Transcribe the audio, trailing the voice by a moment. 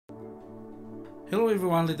Hello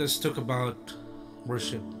everyone, let us talk about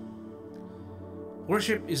worship.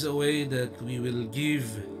 Worship is a way that we will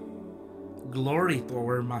give glory to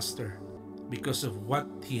our Master because of what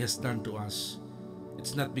He has done to us.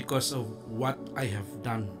 It's not because of what I have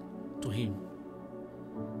done to Him.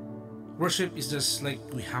 Worship is just like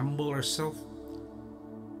we humble ourselves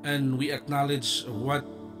and we acknowledge of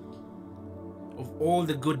all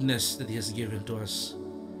the goodness that He has given to us,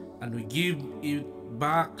 and we give it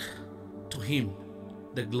back to Him,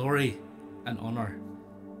 the glory and honor.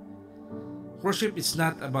 Worship is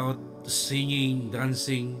not about singing,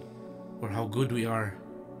 dancing, or how good we are,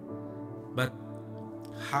 but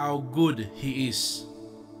how good He is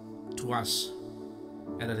to us,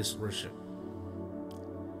 and that is worship.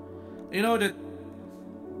 You know that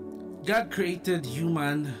God created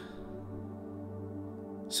human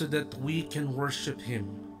so that we can worship Him.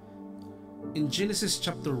 In Genesis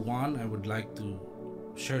chapter 1, I would like to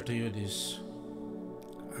share to you this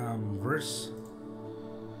verse.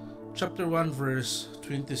 Chapter 1 verse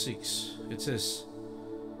 26. It says,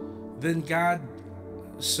 "Then God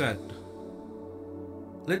said,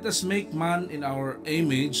 let us make man in our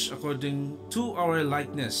image according to our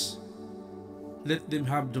likeness. Let them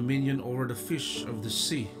have dominion over the fish of the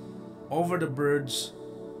sea, over the birds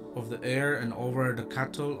of the air, and over the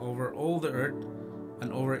cattle, over all the earth,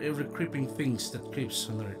 and over every creeping things that creeps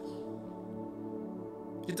on the earth."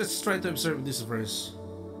 Let us try to observe this verse.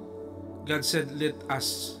 God said, let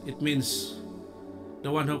us. It means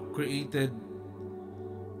the one who created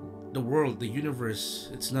the world, the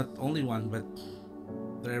universe. It's not only one, but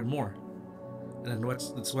there are more. And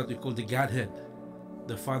that's what we call the Godhead,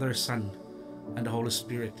 the Father, Son, and the Holy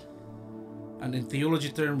Spirit. And in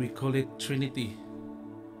theology term, we call it Trinity.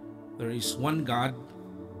 There is one God,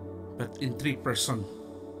 but in three persons.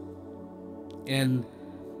 And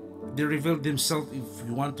they revealed themselves. If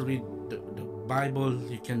you want to read the Bible,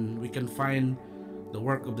 we can find the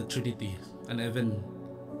work of the Trinity, and even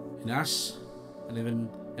in us, and even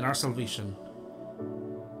in our salvation.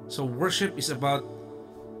 So worship is about,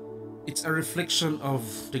 it's a reflection of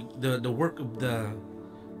the work of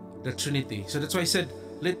the Trinity. So that's why I said,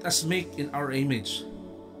 let us make in our image,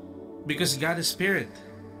 because God is spirit,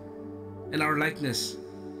 and our likeness.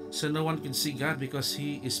 So no one can see God because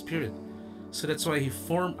He is spirit. So that's why He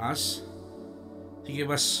formed us. He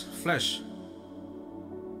gave us flesh,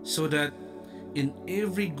 so that in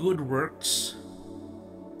every good works,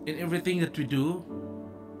 in everything that we do,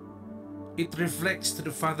 it reflects to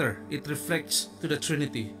the Father, it reflects to the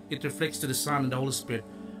Trinity, it reflects to the Son and the Holy Spirit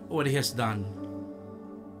what He has done.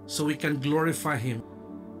 So we can glorify Him,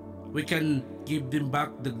 we can give them back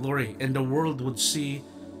the glory, and the world would see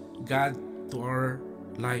God to our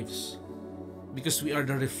lives, because we are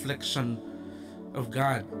the reflection of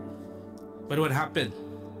God. But what happened?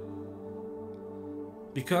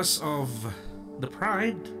 Because of the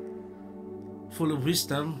pride, full of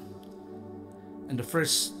wisdom, and the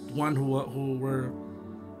first one who were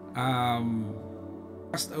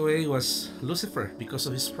passed away was Lucifer, because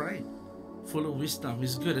of his pride. Full of wisdom,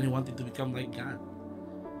 he's good, and he wanted to become like God.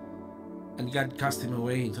 And God cast him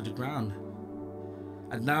away into the ground.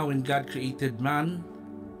 And now when God created man,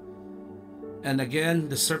 and again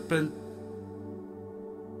the serpent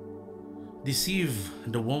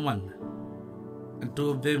deceived the woman, and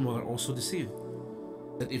two of them were also deceived,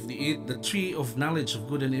 that if they eat the tree of knowledge of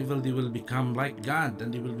good and evil, they will become like God,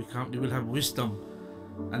 and they will have wisdom,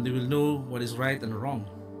 and they will know what is right and wrong,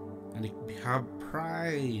 and they have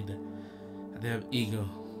pride, and they have ego.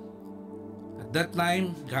 At that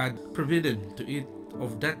time, God forbidden to eat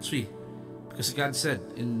of that tree, because God said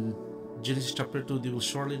in Genesis chapter 2, they will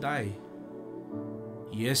surely die.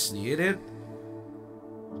 Yes, they ate it.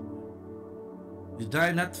 They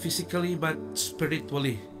died not physically but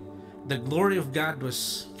spiritually. The glory of God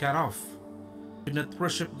was cut off. They could not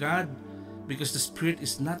worship God because the Spirit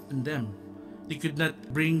is not in them. They could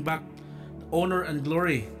not bring back honor and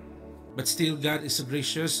glory. But still God is so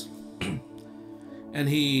gracious, and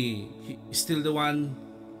He is still the one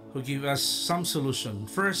who gave us some solution.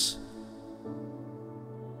 First,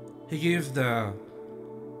 He gave the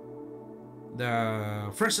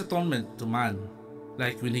first atonement to man,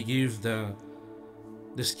 like when He gave the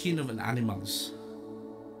skin of an animals,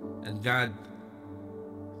 and God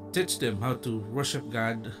teach them how to worship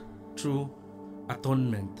God through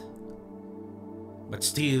atonement. But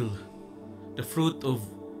still, the fruit of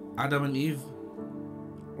Adam and Eve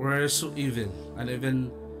were so evil, and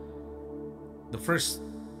even the first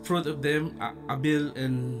fruit of them, Abel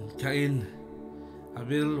and Cain.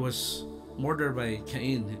 Abel was murdered by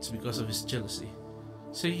Cain. It's because of his jealousy.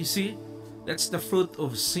 So you see, that's the fruit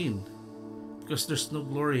of sin, because there's no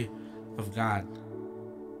glory of God.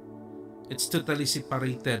 It's totally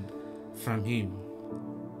separated from Him.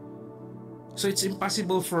 So it's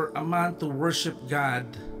impossible for a man to worship God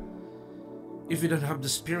if you don't have the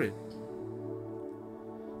Spirit.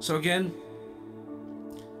 So again,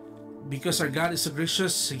 because our God is so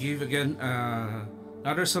gracious, He gave again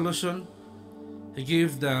another solution. He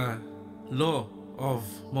gave the law of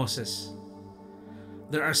Moses.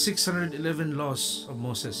 There are 611 laws of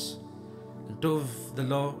Moses. And two of the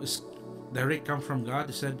law is direct come from God.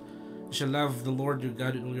 He said, you shall love the Lord your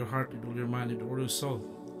God with all your heart, with all your mind, with all your soul.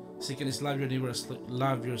 Second is love your neighbor as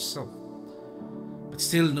love yourself. But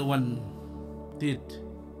still no one did.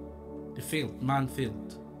 They failed. Man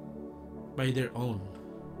failed by their own.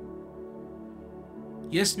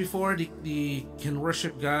 Yes, before they can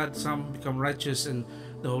worship God, some become righteous and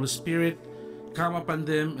the Holy Spirit come upon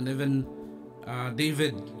them, and even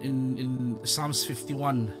David in Psalms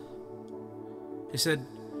 51, he said,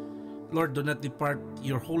 Lord, do not depart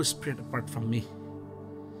your Holy Spirit apart from me,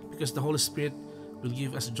 because the Holy Spirit will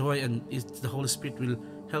give us joy, and the Holy Spirit will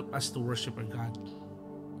help us to worship our God.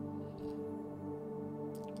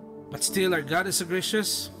 But still, our God is so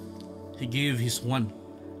gracious. He gave His one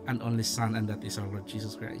and only Son, and that is our Lord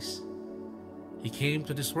Jesus Christ. He came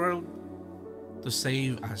to this world to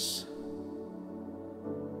save us.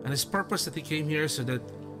 And His purpose that He came here so that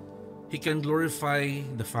He can glorify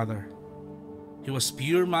the Father. He was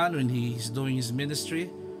pure man when He's doing His ministry.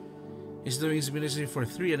 He's doing His ministry for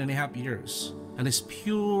 3.5 years. And He's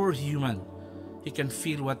pure human. He can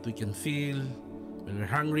feel what we can feel. When we're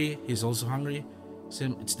hungry, He's also hungry.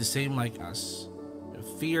 It's the same like us. We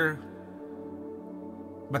have fear.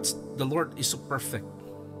 But the Lord is so perfect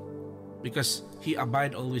because He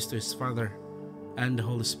abides always to His Father, and the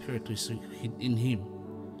Holy Spirit is in Him.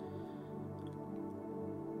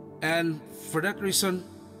 And for that reason,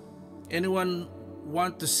 anyone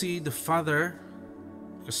want to see the Father,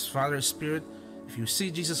 because Father is Spirit, if you see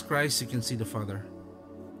Jesus Christ, you can see the Father.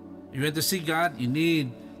 If you want to see God, you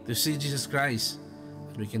need to see Jesus Christ.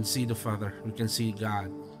 And we can see the Father, we can see God,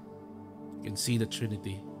 we can see the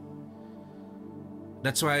Trinity.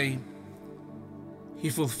 That's why He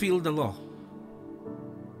fulfilled the law.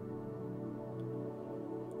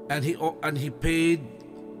 And He paid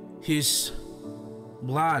His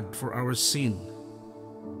blood for our sin,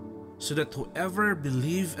 so that whoever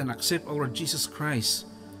believe and accept our Lord Jesus Christ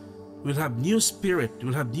will have new spirit,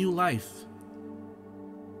 will have new life.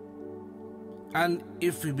 And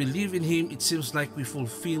if we believe in Him, it seems like we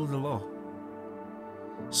fulfill the law.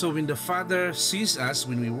 So when the Father sees us,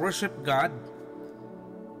 when we worship God,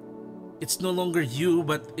 it's no longer you,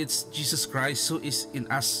 but it's Jesus Christ who is in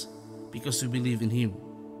us because we believe in Him.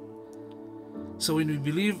 So when we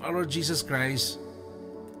believe our Lord Jesus Christ,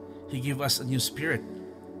 He gives us a new spirit.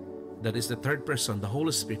 That is the third person, the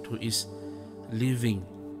Holy Spirit, who is living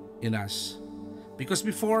in us. Because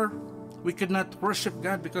before, we could not worship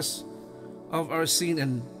God because of our sin,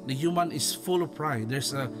 and the human is full of pride.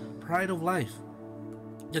 There's a pride of life.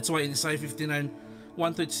 That's why in Isaiah 59,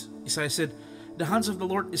 1-2, Isaiah said, the hands of the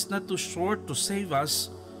Lord is not too short to save us,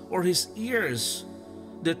 or His ears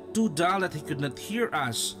that too dull that He could not hear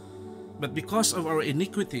us, but because of our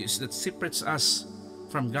iniquities that separates us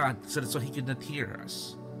from God, so that's why He could not hear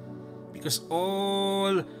us. Because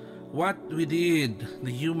all what we did,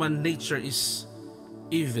 the human nature is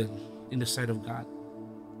evil in the sight of God.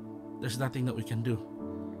 There's nothing that we can do.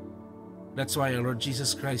 That's why our Lord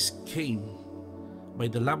Jesus Christ came. By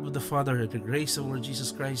the love of the Father and the grace of our Lord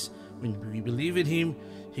Jesus Christ, when we believe in Him,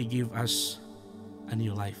 He gave us a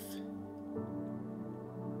new life.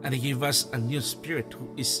 And He gave us a new spirit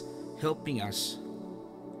who is helping us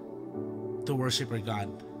to worship our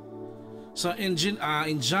God. So in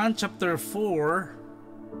John chapter 4,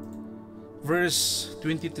 verse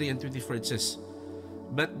 23 and 24, it says,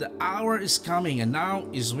 but the hour is coming, and now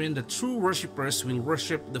is when the true worshippers will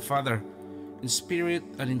worship the Father in spirit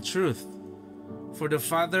and in truth. For the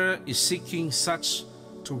Father is seeking such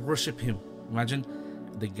to worship Him. Imagine,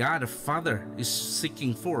 the God, the Father, is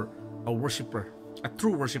seeking for a worshipper, a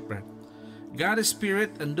true worshipper. God is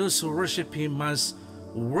spirit, and those who worship Him must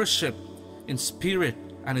worship in spirit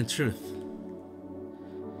and in truth.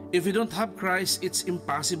 If we don't have Christ, it's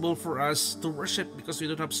impossible for us to worship because we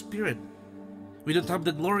don't have spirit. We don't have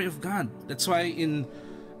the glory of God. That's why in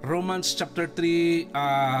Romans chapter 3,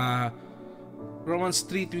 Romans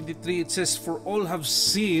 3:23, it says, for all have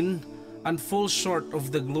sinned and fall short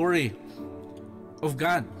of the glory of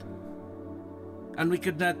God. And we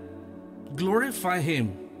could not glorify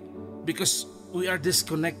Him because we are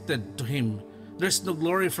disconnected to Him. There's no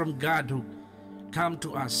glory from God who come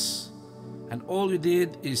to us. And all we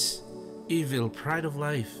did is evil, pride of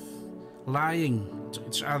life. lying to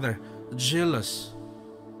each other, jealous,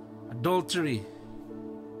 adultery,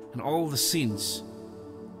 and all the sins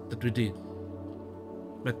that we did.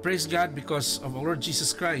 But praise God, because of our Lord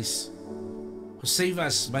Jesus Christ, who saved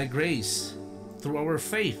us by grace through our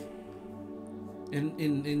faith.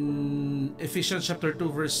 In Ephesians chapter 2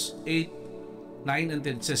 verse 8, 9 and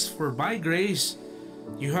 10, it says, "For by grace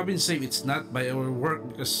you have been saved." It's not by our work,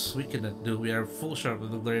 because we cannot do. We are full short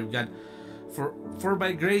of the glory of God. For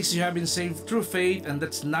by grace you have been saved through faith, and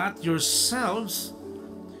that's not yourselves.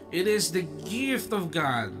 It is the gift of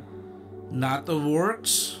God, not of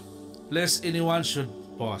works, lest anyone should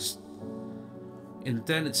boast. In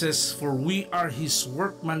 10 it says, "For we are His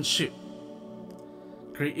workmanship,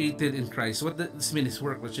 created in Christ." What does this mean, His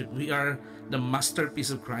workmanship? We are the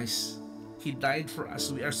masterpiece of Christ. He died for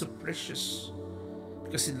us. We are so precious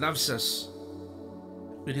because He loves us.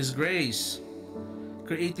 With His grace,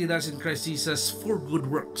 created us in Christ Jesus for good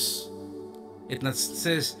works. It not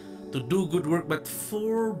says to do good work, but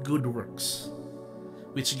for good works,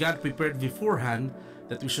 which God prepared beforehand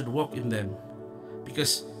that we should walk in them.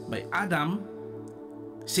 Because by Adam,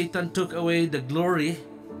 Satan took away the glory.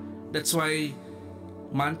 That's why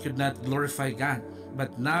man could not glorify God.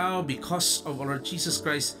 But now, because of our Lord Jesus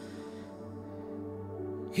Christ,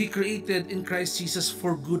 He created in Christ Jesus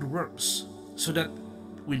for good works, so that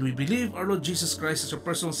when we believe our Lord Jesus Christ as our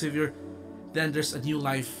personal Savior, then there's a new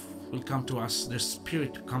life will come to us. There's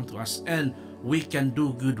Spirit to come to us, and we can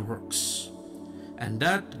do good works. And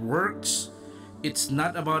that works, it's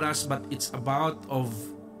not about us, but it's about of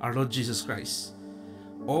our Lord Jesus Christ.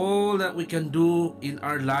 All that we can do in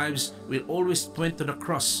our lives will always point to the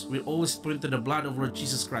cross, will always point to the blood of Lord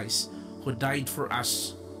Jesus Christ, who died for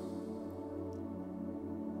us.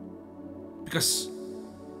 Because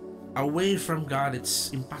away from God,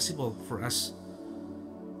 it's impossible for us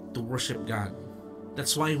to worship God.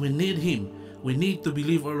 That's why we need Him. We need to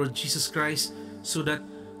believe our Lord Jesus Christ, so that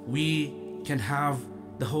we can have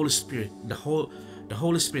the Holy Spirit, the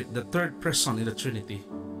Holy Spirit, the third person in the Trinity,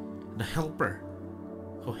 the Helper,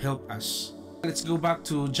 who help us. Let's go back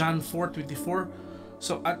to John 4:24.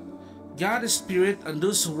 So God is spirit, and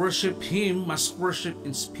those who worship Him must worship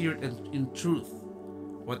in spirit and in truth.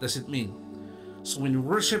 What does it mean? So when we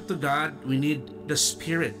worship to God, we need the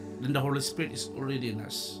Spirit. Then the Holy Spirit is already in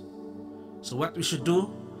us. So what we should do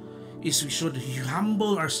is we should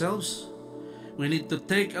humble ourselves. We need to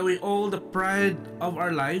take away all the pride of our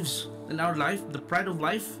lives, in our life, the pride of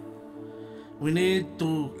life. We need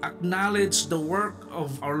to acknowledge the work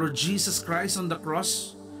of our Lord Jesus Christ on the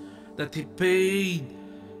cross, that He paid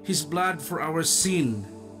His blood for our sin.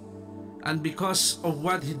 And because of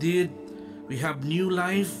what He did, we have new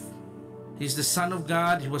life. He's the Son of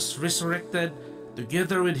God. He was resurrected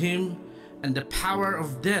together with Him, and the power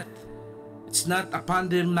of death, it's not upon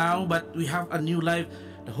them now, but we have a new life,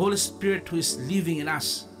 the Holy Spirit who is living in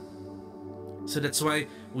us. So that's why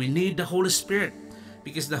we need the Holy Spirit,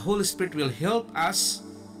 because the Holy Spirit will help us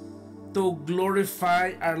to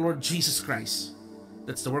glorify our Lord Jesus Christ.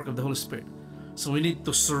 That's the work of the Holy Spirit. So we need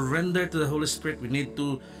to surrender to the Holy Spirit. We need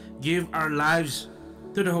to give our lives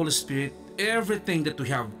to the Holy Spirit. Everything that we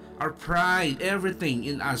have, our pride, everything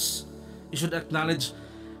in us, you should acknowledge,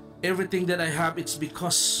 everything that I have, it's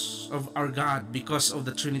because of our God, because of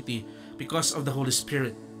the Trinity, because of the Holy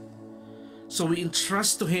Spirit. So we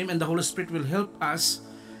entrust to Him, and the Holy Spirit will help us,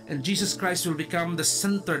 and Jesus Christ will become the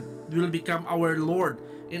center, will become our Lord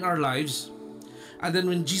in our lives. And then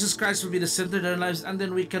when Jesus Christ will be the center in our lives, and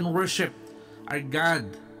then we can worship our God,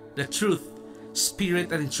 the truth,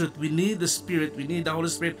 Spirit and in truth. We need the Spirit, we need the Holy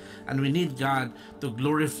Spirit, and we need God to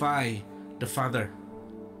glorify the Father.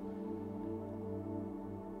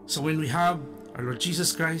 So when we have our Lord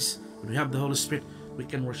Jesus Christ, when we have the Holy Spirit, we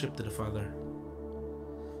can worship to the Father.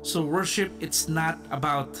 So worship, it's not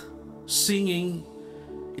about singing,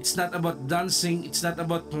 it's not about dancing, it's not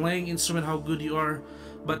about playing instrument, how good you are,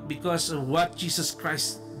 but because of what Jesus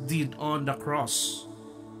Christ did on the cross.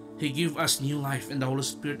 He gave us new life, and the Holy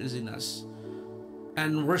Spirit is in us.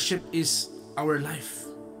 And worship is our life.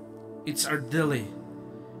 It's our daily.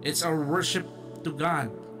 It's our worship to God.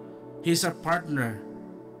 He's our partner,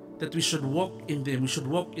 that we should walk in them. We should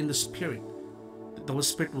walk in the Spirit. That the Holy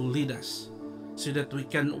Spirit will lead us, so that we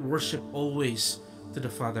can worship always to the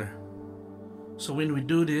Father. So when we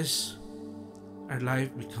do this, our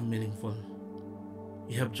life becomes meaningful.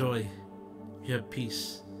 You have joy. You have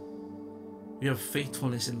peace. You have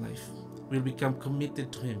faithfulness in life. We'll become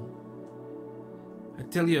committed to Him. I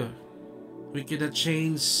tell you, we cannot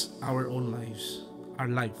change our own lives, our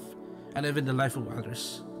life, and even the life of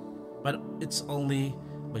others. But it's only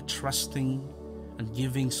by trusting and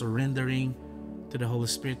giving, surrendering to the Holy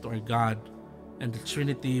Spirit, to our God, and the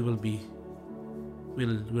Trinity will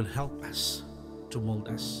help us to mold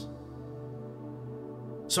us.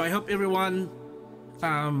 So I hope everyone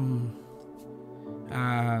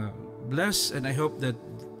bless, and I hope that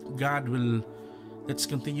God will, let's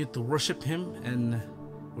continue to worship Him. And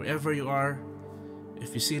wherever you are,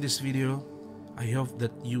 if you see this video, I hope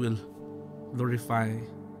that you will glorify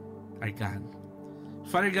our God.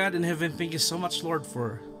 Father God in heaven, thank you so much, Lord,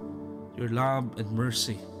 for your love and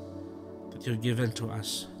mercy that you've given to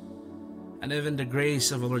us, and even the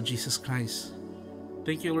grace of our Lord Jesus Christ.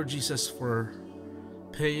 Thank you, Lord Jesus, for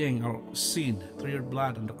paying our sin through your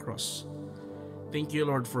blood on the cross. Thank you,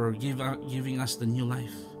 Lord, for giving us the new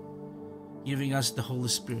life, giving us the Holy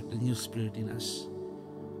Spirit, the new Spirit in us.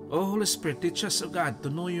 Oh, Holy Spirit, teach us, oh God, to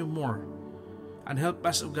know you more, and help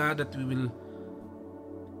us, oh God, that we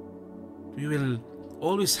will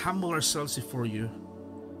always humble ourselves before you.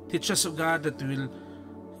 Teach us, oh God,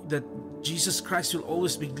 that Jesus Christ will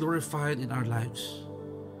always be glorified in our lives,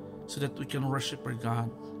 so that we can worship our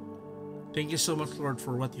God. Thank you so much, Lord,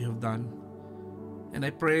 for what you have done. And I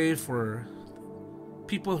pray for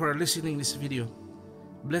people who are listening this video.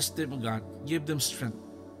 Bless them, oh God. Give them strength.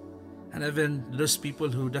 And even those people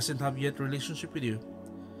who doesn't have yet a relationship with you,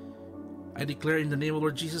 I declare in the name of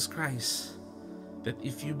Lord Jesus Christ that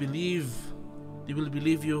if you believe, they will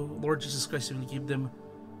believe you, Lord Jesus Christ, will give them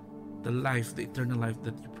the life, the eternal life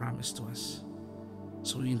that you promised to us.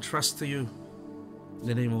 So we entrust to you in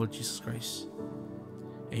the name of Lord Jesus Christ.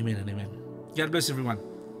 Amen and amen. God bless everyone.